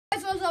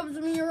up? It's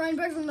me, your Ryan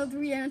back from the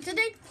 3, and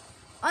today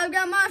I've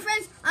got my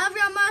friends,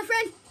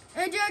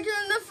 and Jack in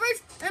the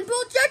first, and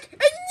Paul Jack,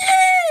 and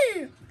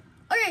yeah!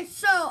 Okay,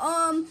 so,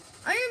 I'm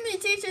gonna be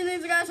teaching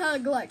these guys how to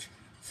glitch.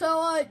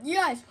 So, you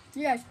guys,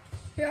 here,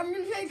 I'm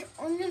gonna take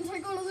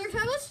one of their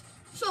tablets.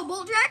 So,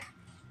 Bolt Jack,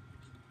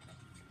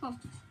 oh,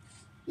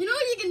 you know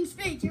you can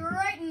speak, you were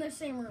right in the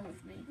same room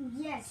with me.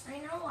 Yes, I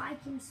know I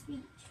can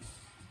speak.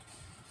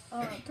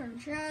 Turn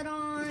chat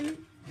on.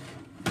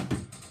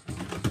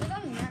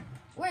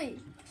 Wait,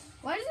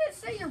 why does it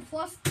say you're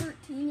plus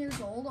 13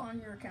 years old on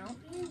your account?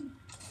 And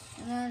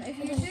then if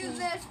you do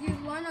this, you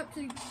line up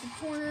to the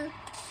corner,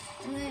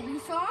 and then you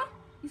saw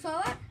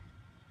that?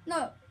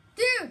 No,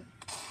 dude,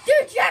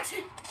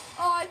 Jackson!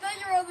 Oh, I thought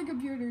you were on the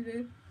computer,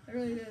 dude. I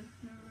really did.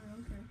 No,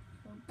 okay.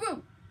 So,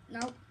 boom.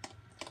 Nope.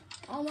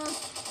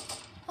 Almost.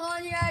 Hold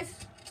on, you guys.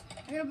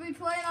 I'm gonna be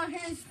playing on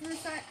hands for a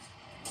sec.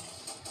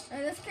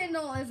 Hey, this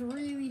Kindle is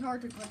really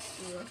hard to glitch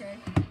through, okay?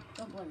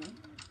 Don't blame me.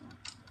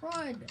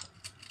 Crud.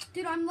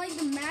 Dude, I'm like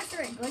the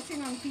master at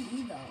glitching on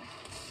PE though.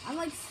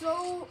 I'm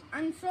so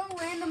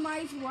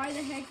randomized why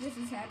the heck this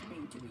is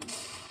happening to me.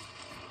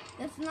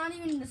 That's not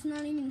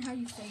even how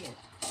you say it.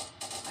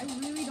 I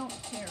really don't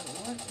care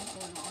what is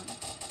going on.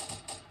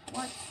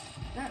 What?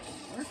 That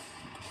didn't work.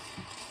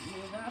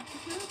 Move up.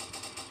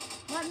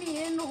 Let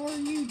me in or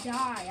you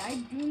die. I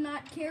do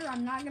not care.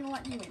 I'm not gonna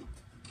let you in.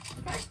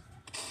 Okay?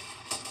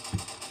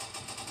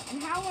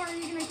 And how are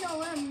you gonna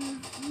kill him?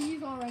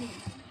 He's already in.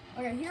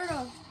 Okay, here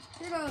goes.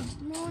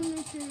 1, 2,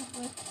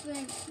 let's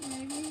think,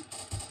 maybe.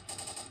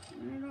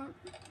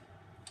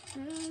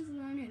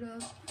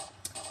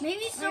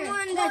 Maybe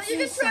someone okay. that's you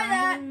can try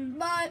that,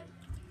 but,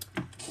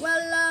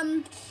 well,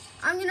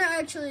 I'm gonna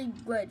actually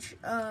glitch,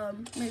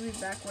 maybe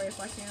back way if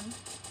I can.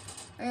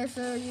 Okay,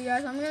 so you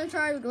guys, I'm gonna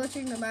try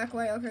glitching the back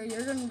way. Okay,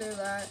 you're gonna do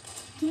that.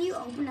 Can you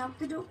open up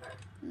the door?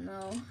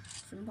 No,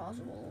 it's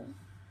impossible.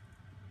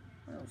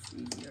 What else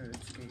easier to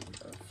escape?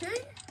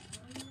 Okay.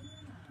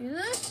 Do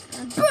this,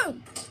 and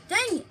boom!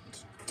 Dang it!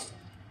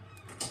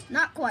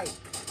 Not quite.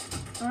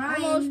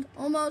 Ryan,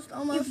 Almost.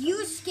 If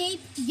you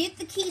escape, get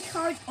the key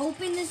card,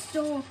 open this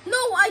door. No,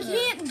 I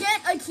can't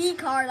get a key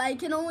card. I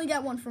can only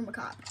get one from a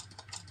cop.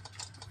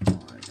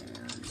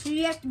 So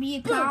you have to be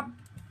a cop?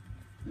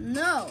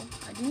 No,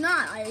 I do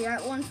not. I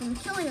got one from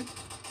killing a...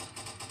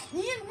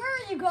 Ian, where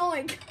are you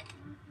going?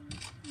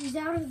 He's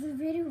out of the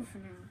video for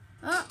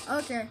now.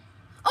 Okay.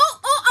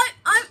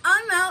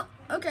 I'm out.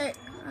 Okay,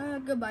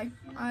 goodbye.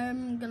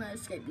 I'm gonna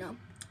escape now.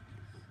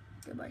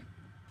 Goodbye.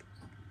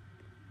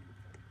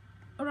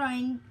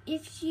 Ryan,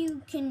 if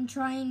you can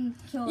try and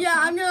kill a yeah,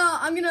 cop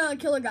I'm gonna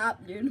kill a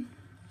cop, dude.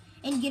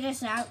 and get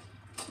us out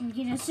and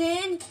get us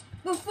in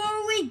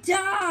before we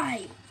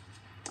die.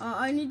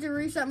 I need to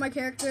reset my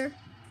character.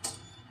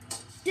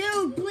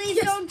 Dude, please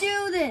don't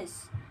do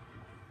this.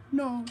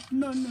 No.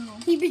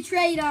 He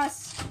betrayed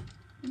us.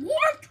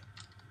 What?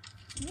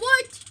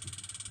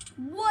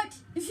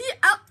 Is he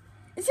out?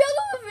 Is he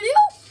out of the video?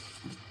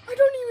 I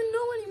don't even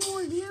know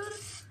anymore, dude.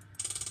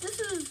 This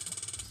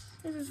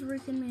is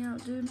freaking me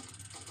out, dude.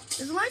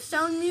 Is my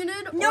sound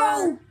muted?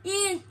 No!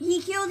 Ian,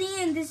 he killed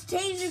Ian. This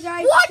taser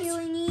guy is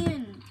killing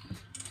Ian.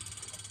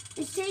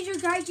 This taser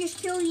guy just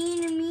killed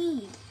Ian and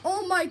me.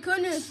 Oh my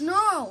goodness,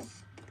 no.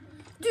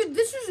 Dude,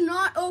 this is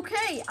not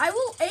okay. I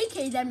will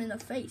AK them in the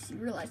face. You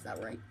realize that,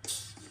 right?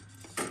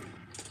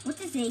 What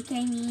does AK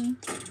mean?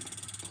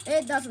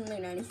 It doesn't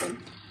mean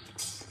anything.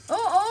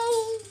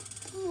 Oh,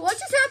 what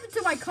just happened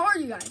to my car,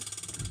 you guys?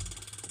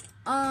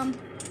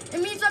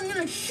 It means I'm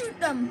gonna shoot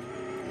them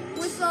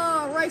with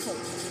a rifle.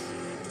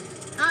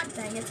 Ah,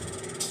 dang it.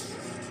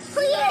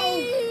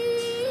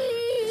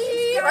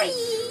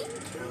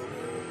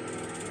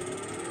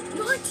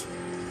 What?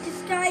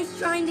 This guy's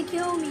trying to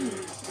kill me.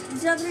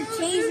 This other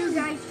taser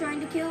guy's trying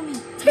to kill me.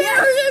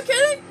 Are you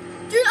kidding?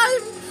 Dude,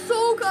 I'm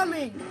so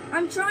coming.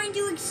 I'm trying to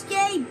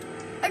escape.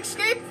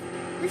 Escape?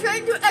 You're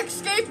trying to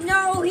escape?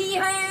 No, he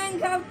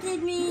handcuffed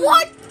me.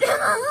 What?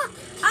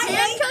 I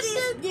hate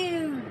this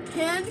dude.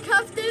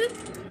 Handcuffed it?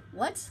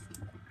 What?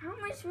 How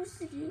am I supposed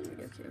to do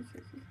this? Okay.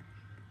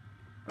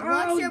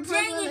 Oh, dang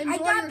it. I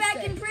got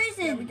back in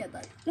prison. Yeah, we get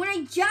that. When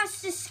I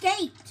just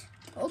escaped.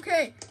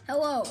 Okay,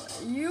 hello.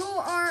 You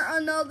are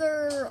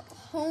another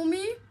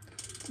homie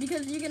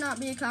because you cannot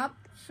be a cop.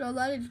 So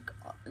that is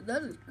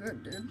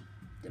good, dude.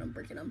 Dude, I'm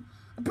breaking him.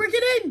 I'm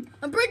breaking in,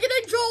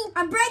 Joel.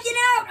 I'm breaking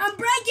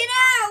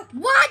out.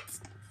 What?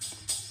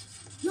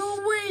 No,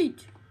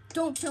 wait.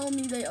 Don't tell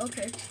me they.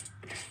 Okay.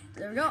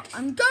 There we go.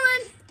 I'm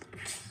coming.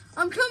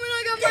 I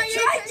got my. They're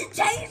trying to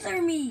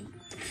taser me.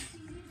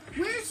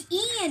 Where's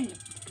Ian?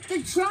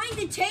 They're trying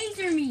to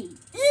taser me.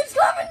 Ian's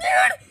coming,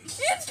 dude.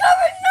 Ian's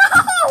coming.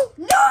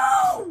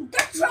 No.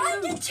 They're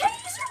trying to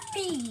taser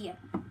me.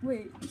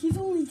 Wait, he's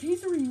only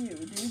tasering you,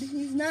 dude.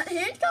 He's not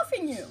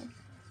handcuffing you.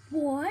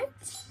 What?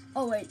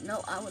 Oh, wait.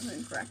 No, I was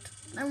incorrect.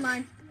 Never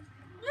mind.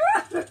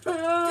 Dude,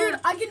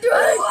 I can do it.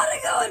 I want to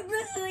go in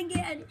prison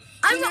again.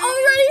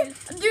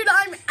 Dude,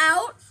 I'm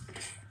out.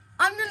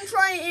 I'm gonna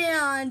try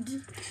and,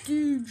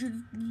 dude, just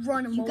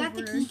run him over. You got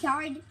the key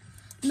card?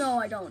 No,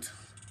 I don't.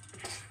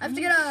 I have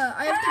to get a.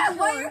 I have to kill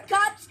why her. are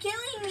cops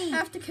killing me? I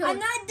have to kill her. I'm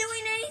not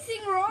doing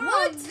anything wrong.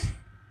 What?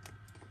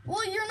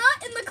 Well, you're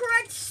not in the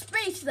correct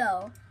space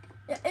though.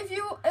 If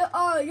you go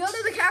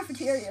to the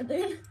cafeteria,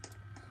 dude.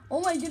 Oh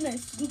my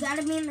goodness. You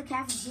gotta be in the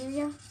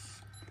cafeteria.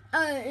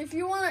 If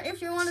you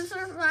wanna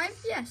survive,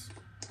 yes.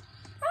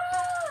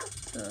 Ah!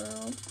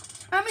 So.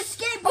 I'm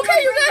escaping.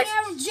 Okay, you guys.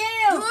 Out of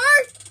jail. You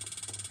are?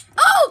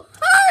 Oh,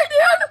 hi,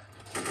 dude.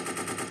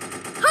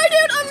 Hi,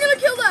 dude. I'm gonna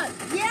kill that.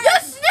 Yes.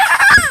 Yes.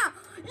 Yeah.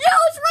 Yeah.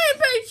 Let's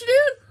rampage,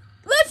 dude.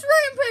 Let's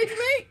rampage,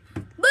 mate.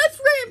 Let's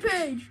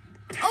rampage.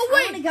 Oh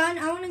wait.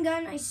 I want a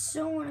gun. I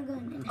so want a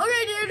gun.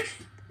 Okay, dude.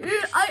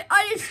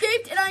 I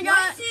escaped and I got.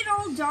 Why is it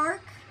all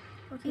dark?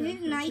 Okay,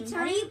 Is it nighttime?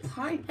 How do you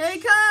punch?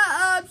 Hey,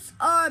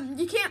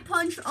 you can't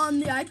punch on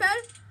the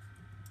iPad,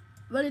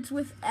 but it's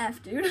with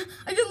F, dude.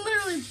 I can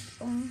literally.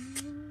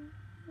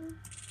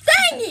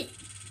 Dang it!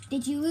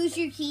 Did you lose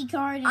your key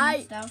card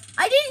and stuff?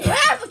 I didn't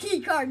have a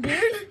key card,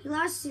 dude. He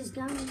lost his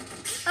gun.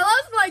 I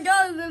lost my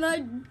gun and I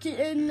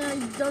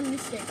don't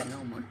escape it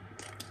no more.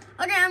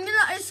 Okay, I'm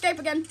gonna escape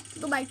again.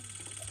 Goodbye.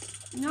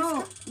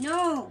 No.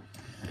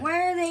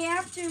 Why are they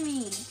after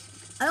me?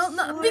 I don't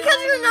know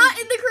because you're not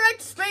in the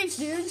correct space,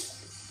 dude.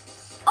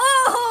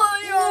 Oh,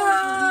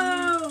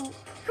 No!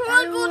 Come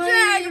on, Bull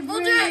Jack,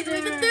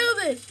 we can do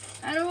this.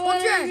 I don't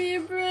want to be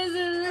in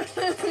prison.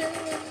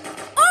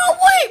 Oh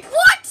wait,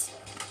 what?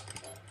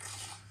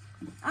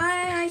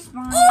 I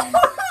spawned.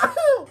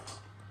 Oh!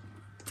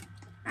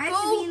 I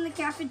have to be in the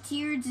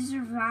cafeteria to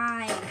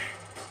survive.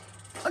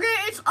 Okay,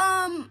 it's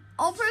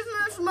all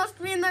prisoners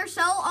must be in their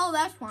cell. Oh,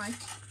 that's fine.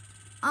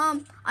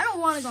 I don't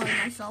want to go in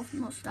myself.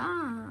 No,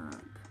 stop.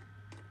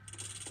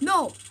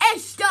 No,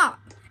 stop.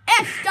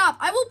 Stop.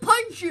 I will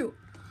punch you.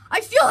 I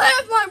still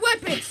have my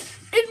weapon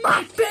in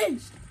my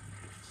face.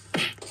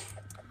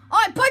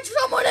 I punch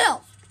someone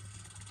else.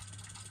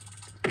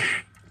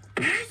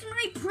 Where's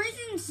my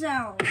prison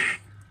cell?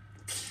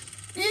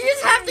 You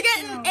just have to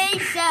get in a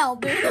cell,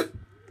 dude.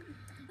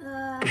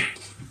 I'm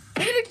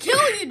gonna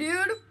kill you,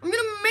 dude. I'm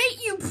gonna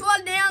make you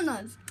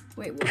bananas.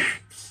 Wait, what?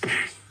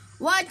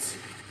 What?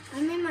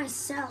 I'm in my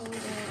cell.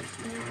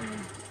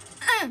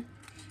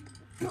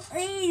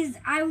 Please,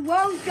 I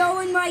won't go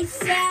in my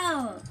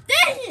cell.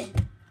 Dang it!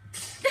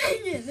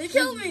 Dang it! They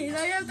killed me, and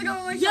I have to go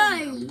in my cell.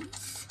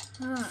 Yikes.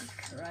 Oh,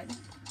 crud.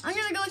 I'm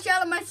gonna glitch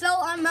out of my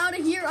cell. I'm out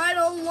of here. I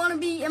don't want to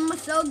be in my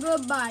cell.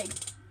 Goodbye.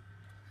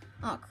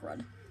 Oh,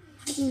 crud.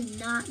 I do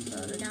not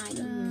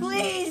do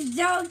Please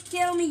don't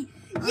kill me.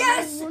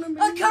 Yes! A wanna be-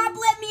 cop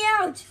let me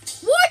out.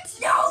 What?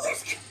 No,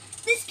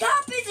 this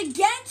cop is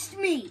against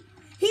me.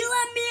 He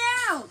let me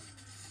out.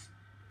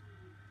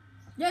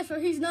 Yeah, so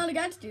he's not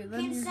against you.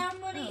 Then Can you're-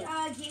 somebody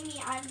oh. get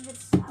me out of the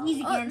cell?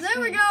 He's Oh, against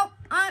there me. we go.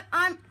 I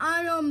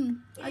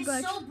It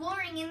is so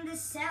boring in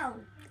this cell.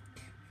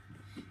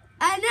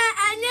 I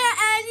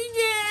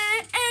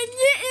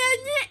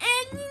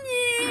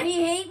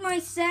hate my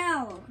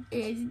cell.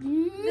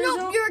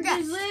 Nope, you're a guest.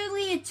 There's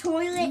literally a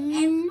toilet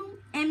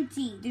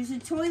empty. There's a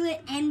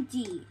toilet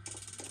empty.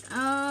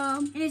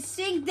 And a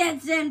sink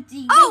that's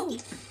empty. Oh!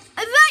 Is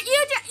that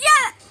you?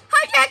 Yeah!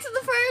 Hi, Jackson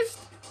the First!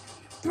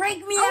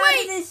 Break me out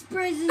of this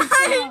prison cell.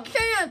 I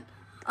can't!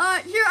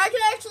 Here, I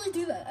can actually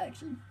do that,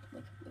 actually.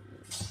 Look.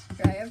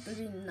 Here, I have to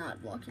be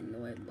not blocking the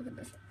way. Look at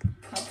this.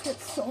 Cops get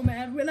so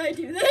mad when I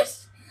do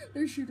this.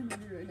 They're shooting at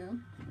me right now.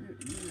 You're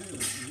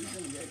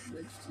gonna get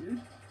glitched,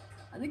 dude.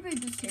 I think they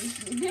just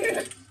tased me,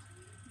 dude.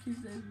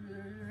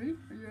 Are you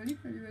ready?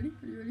 Are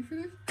you ready for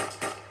this?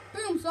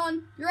 Boom,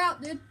 son. You're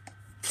out, dude.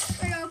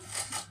 There you go.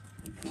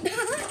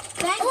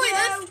 Thank you.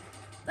 Wait,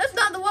 that's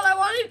not the one I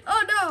wanted.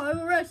 Oh, no. I'm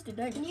arrested.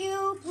 Can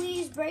you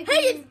please break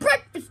Hey, me? it's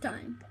breakfast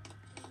time.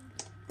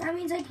 That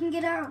means I can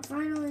get out,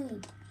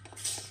 finally.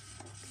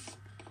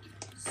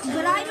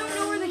 But I don't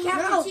know where the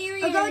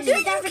cafeteria is. Go to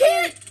the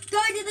cafeteria.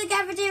 Go to the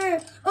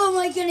cafeteria. Oh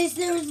my goodness,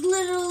 there was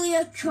literally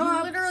a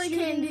cop. You literally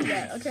can't do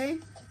that, okay?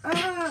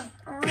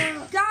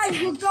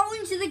 Guys, we're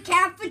going to the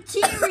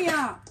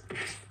cafeteria.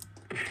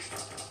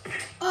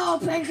 Oh,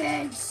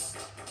 pancakes.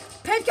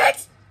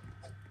 Pancakes?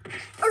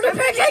 Are there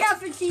pancakes?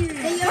 Cafeteria.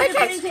 They are the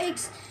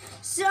pancakes.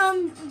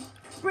 Some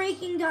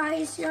breaking guy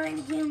is trying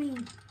to kill me.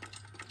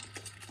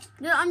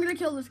 Yeah, I'm gonna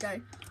kill this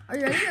guy. Are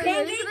you ready? Are you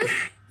ready for this?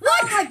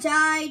 What? Oh, I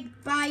died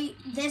by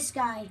this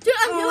guy. Dude,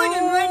 I'm killing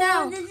him right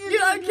now.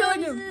 Dude, I'm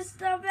killing him.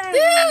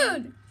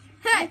 Dude!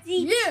 Hey, I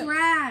eat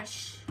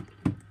trash.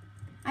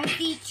 I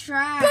eat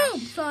trash. Boom,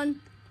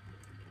 son.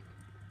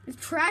 Is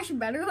trash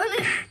better than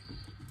it?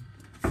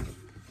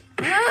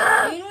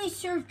 They only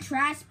serve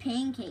trash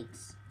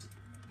pancakes.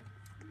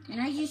 And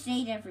I just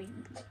ate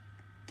everything.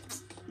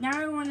 Now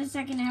I want a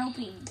second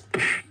helping.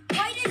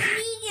 Why does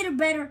he get a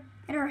better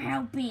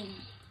helping?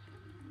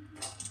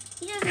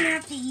 He doesn't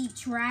have to eat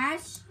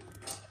trash.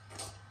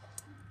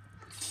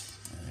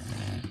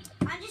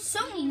 I'm just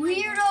some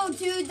weirdo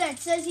dude that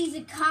says he's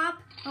a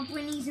cop, but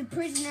when he's a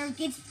prisoner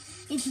gets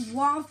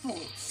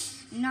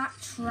waffles, not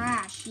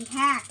trash. He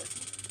hacked.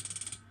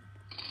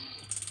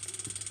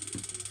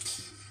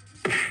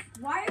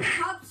 Why are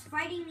cops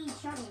fighting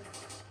each other?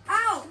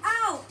 Ow,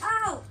 ow,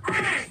 ow, ow.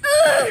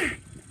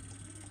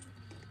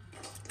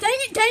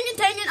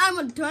 Dang it, I'm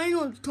a dang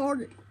on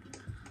target.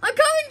 I'm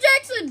coming,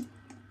 Jackson!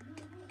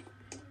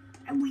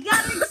 And we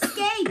gotta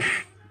escape!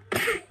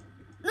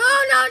 No!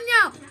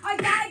 I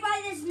died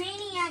by this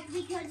maniac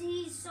because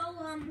he's so,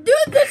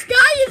 Dude, this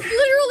guy is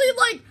literally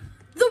like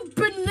the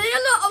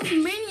banana of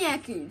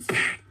maniacs.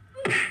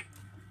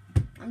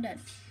 I'm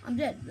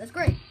dead. That's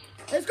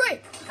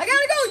great. I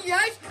gotta go, you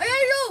guys.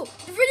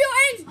 The video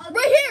ends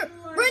right here.